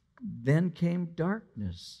 then came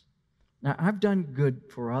darkness. Now, I've done good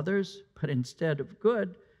for others, but instead of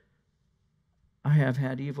good, I have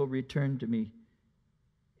had evil returned to me.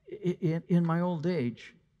 In my old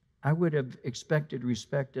age, I would have expected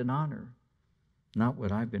respect and honor, not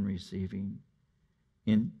what I've been receiving.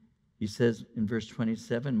 He says in verse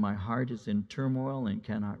 27, my heart is in turmoil and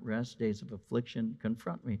cannot rest. Days of affliction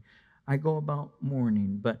confront me. I go about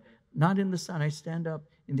mourning, but not in the sun. I stand up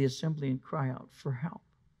in the assembly and cry out for help.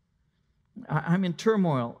 I'm in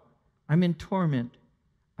turmoil. I'm in torment.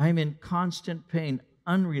 I'm in constant pain,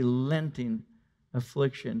 unrelenting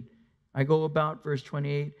affliction. I go about, verse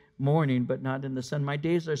 28, mourning, but not in the sun. My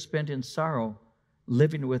days are spent in sorrow,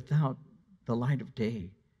 living without the light of day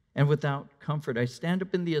and without comfort. I stand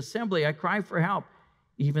up in the assembly. I cry for help,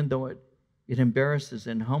 even though it embarrasses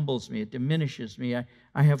and humbles me. It diminishes me.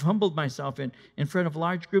 I have humbled myself in front of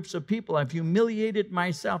large groups of people. I've humiliated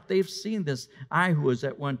myself. They've seen this. I, who was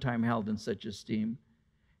at one time held in such esteem.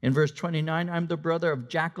 In verse 29, I'm the brother of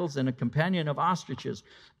jackals and a companion of ostriches.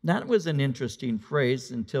 That was an interesting phrase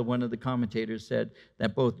until one of the commentators said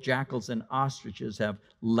that both jackals and ostriches have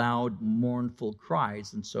loud, mournful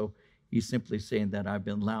cries. And so he's simply saying that I've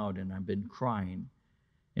been loud and I've been crying.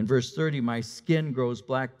 In verse 30, my skin grows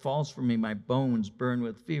black, falls from me, my bones burn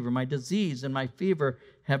with fever. My disease and my fever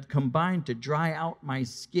have combined to dry out my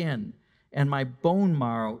skin, and my bone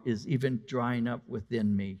marrow is even drying up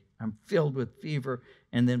within me. I'm filled with fever.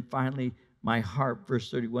 And then finally, my harp,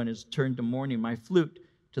 verse 31, is turned to mourning, my flute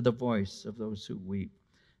to the voice of those who weep.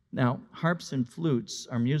 Now, harps and flutes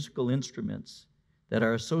are musical instruments that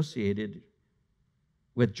are associated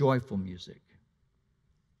with joyful music.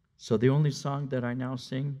 So the only song that I now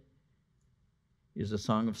sing is a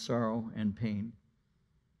song of sorrow and pain.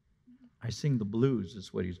 I sing the blues,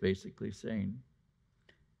 is what he's basically saying.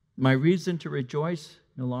 My reason to rejoice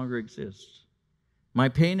no longer exists. My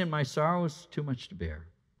pain and my sorrow is too much to bear.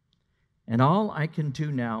 And all I can do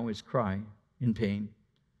now is cry in pain.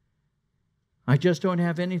 I just don't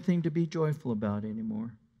have anything to be joyful about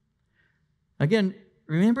anymore. Again,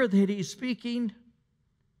 remember that he's speaking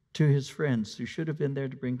to his friends who should have been there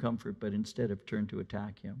to bring comfort, but instead have turned to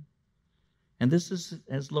attack him. And this is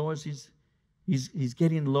as low as he's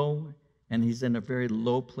getting low, and he's in a very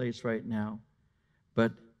low place right now.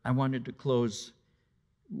 But I wanted to close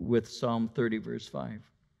with Psalm 30, verse 5.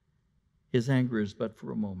 His anger is but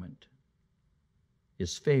for a moment.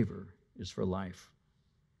 His favor is for life.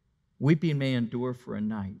 Weeping may endure for a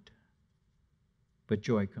night, but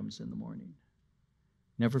joy comes in the morning.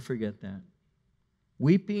 Never forget that.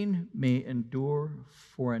 Weeping may endure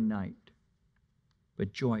for a night,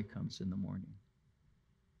 but joy comes in the morning.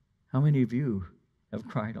 How many of you have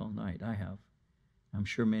cried all night? I have. I'm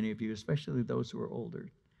sure many of you, especially those who are older,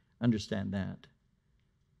 understand that.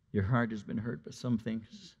 Your heart has been hurt by some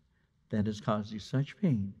things that has caused you such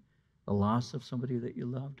pain, a loss of somebody that you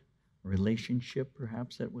loved, a relationship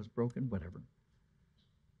perhaps that was broken, whatever,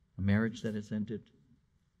 a marriage that has ended,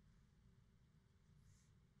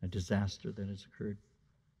 a disaster that has occurred.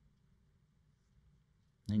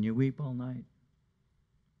 And you weep all night.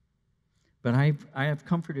 But I have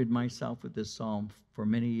comforted myself with this psalm for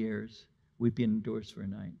many years. Weeping endures for a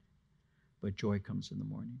night, but joy comes in the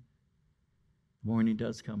morning. Morning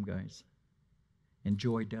does come, guys, and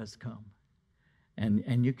joy does come.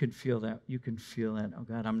 And you can feel that. You can feel that. Oh,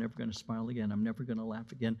 God, I'm never going to smile again. I'm never going to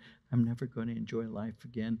laugh again. I'm never going to enjoy life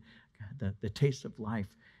again. God, the taste of life,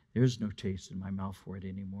 there's no taste in my mouth for it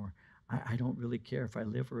anymore. I don't really care if I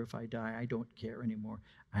live or if I die. I don't care anymore.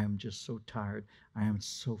 I am just so tired. I am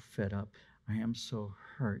so fed up. I am so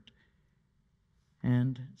hurt.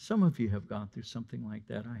 And some of you have gone through something like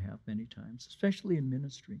that. I have many times, especially in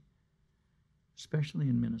ministry. Especially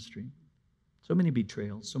in ministry. So many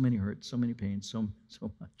betrayals, so many hurts, so many pains, so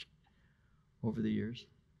much over the years.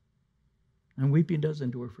 And weeping does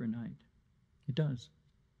endure for a night. It does.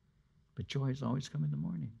 But joy has always come in the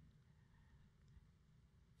morning.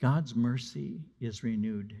 God's mercy is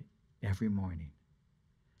renewed every morning.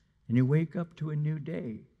 And you wake up to a new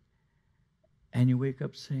day. And you wake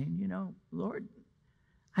up saying, you know, Lord,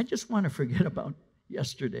 I just want to forget about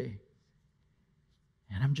yesterday.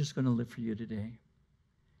 And I'm just going to live for you today.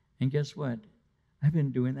 And guess what? I've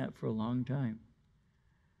been doing that for a long time.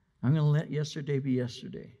 I'm going to let yesterday be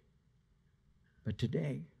yesterday. But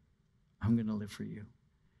today, I'm going to live for you.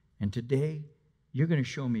 And today, you're going to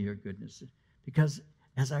show me your goodness. Because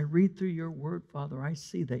as I read through your word, Father, I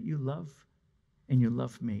see that you love and you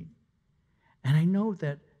love me. And I know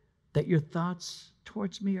that your thoughts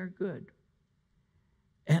towards me are good.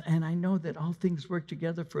 And I know that all things work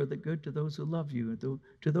together for the good to those who love you,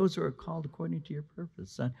 to those who are called according to your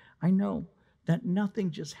purpose. And I know that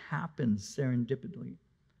nothing just happens serendipitously.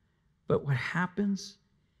 But what happens,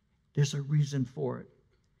 there's a reason for it.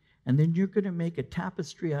 And then you're going to make a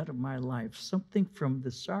tapestry out of my life, something from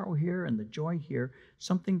the sorrow here and the joy here,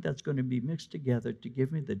 something that's going to be mixed together to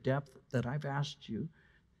give me the depth that I've asked you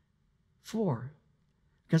for.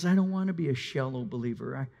 Because I don't want to be a shallow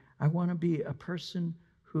believer. I want to be a person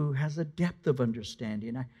who has a depth of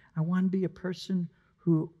understanding. I want to be a person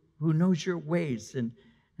who knows your ways. And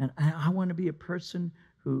I want to be a person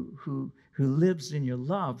who lives in your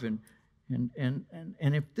love. And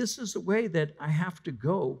if this is the way that I have to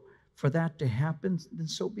go for that to happen, then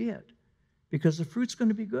so be it. Because the fruit's going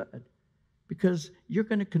to be good. Because you're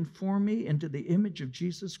going to conform me into the image of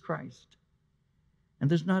Jesus Christ. And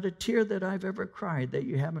there's not a tear that I've ever cried that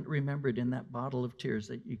you haven't remembered in that bottle of tears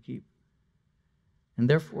that you keep. And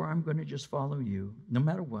therefore, I'm going to just follow you no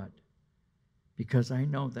matter what. Because I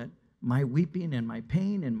know that my weeping and my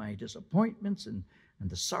pain and my disappointments and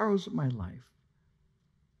the sorrows of my life,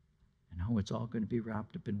 and how it's all going to be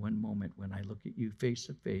wrapped up in one moment when I look at you face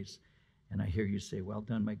to face and I hear you say, well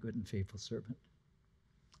done, my good and faithful servant.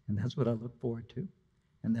 And that's what I look forward to.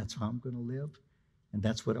 And that's how I'm going to live. And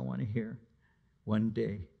that's what I want to hear one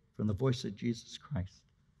day from the voice of Jesus Christ.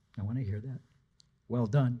 I want to hear that. Well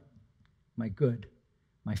done, my good,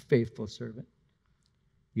 my faithful servant.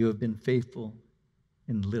 You have been faithful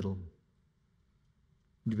in little.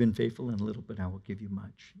 You've been faithful in little, but I will give you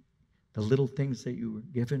much. The little things that you were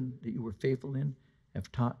given, that you were faithful in,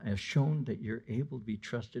 have shown that you're able to be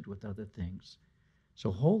trusted with other things.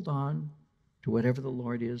 So hold on to whatever the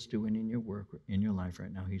Lord is doing in your work, in your life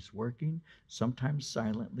right now. He's working, sometimes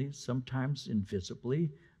silently, sometimes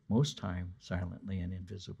invisibly, most time silently and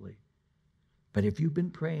invisibly. But if you've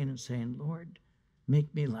been praying and saying, Lord,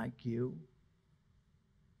 make me like you,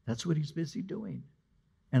 that's what he's busy doing.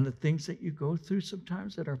 And the things that you go through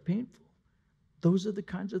sometimes that are painful, those are the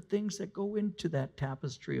kinds of things that go into that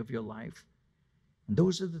tapestry of your life. And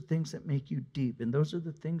those are the things that make you deep. And those are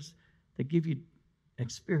the things that give you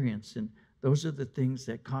experience. And those are the things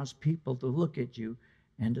that cause people to look at you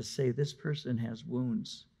and to say, this person has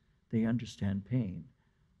wounds. They understand pain.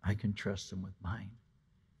 I can trust them with mine.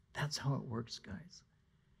 That's how it works, guys.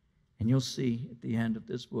 And you'll see at the end of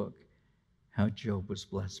this book how Job was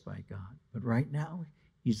blessed by God. But right now,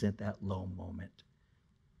 he's at that low moment.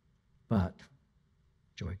 But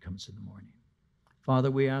joy comes in the morning.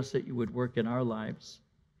 Father, we ask that you would work in our lives.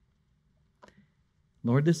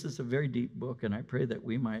 Lord, this is a very deep book, and I pray that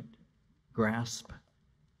we might grasp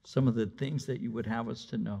some of the things that you would have us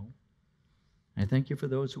to know. I thank you for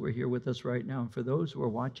those who are here with us right now, and for those who are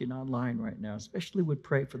watching online right now. Especially would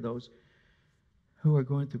pray for those who are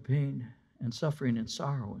going through pain and suffering and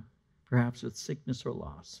sorrow, perhaps with sickness or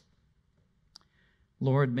loss.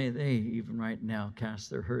 Lord, may they, even right now, cast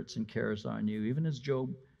their hurts and cares on you, even as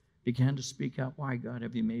Job began to speak out, why, God,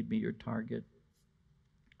 have you made me your target?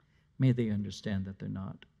 May they understand that they're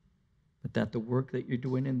not, but that the work that you're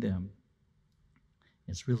doing in them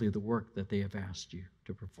is really the work that they have asked you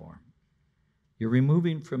to perform. You're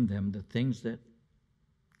removing from them the things that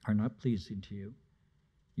are not pleasing to you.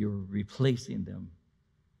 You're replacing them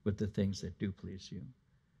with the things that do please you.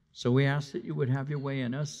 So we ask that you would have your way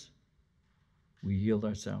in us. We yield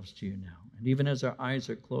ourselves to you now. And even as our eyes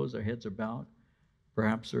are closed, our heads are bowed,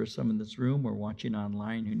 perhaps there are some in this room or watching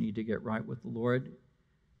online who need to get right with the Lord,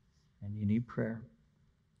 and you need prayer.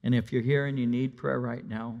 And if you're here and you need prayer right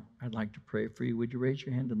now, I'd like to pray for you. Would you raise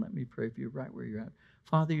your hand and let me pray for you right where you're at?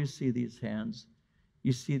 Father, you see these hands.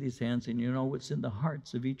 You see these hands, and you know what's in the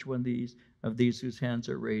hearts of each one of these whose hands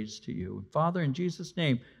are raised to you. Father, in Jesus'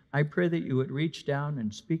 name, I pray that you would reach down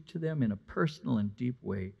and speak to them in a personal and deep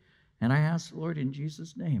way. And I ask, Lord, in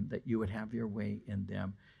Jesus' name, that you would have your way in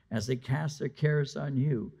them. As they cast their cares on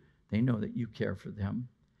you, they know that you care for them.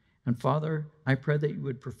 And Father, I pray that you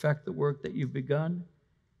would perfect the work that you've begun.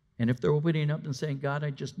 And if they're opening up and saying, God, I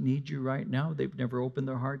just need you right now, they've never opened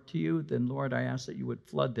their heart to you, then Lord, I ask that you would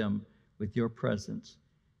flood them with your presence.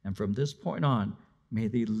 And from this point on, may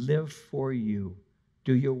they live for you.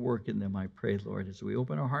 Do your work in them, I pray, Lord, as we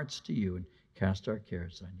open our hearts to you and cast our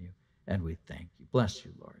cares on you. And we thank you. Bless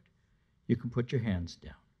you, Lord. You can put your hands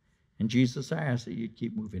down. And Jesus, I ask that you'd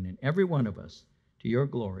keep moving in every one of us to your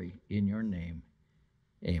glory in your name.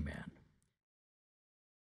 Amen.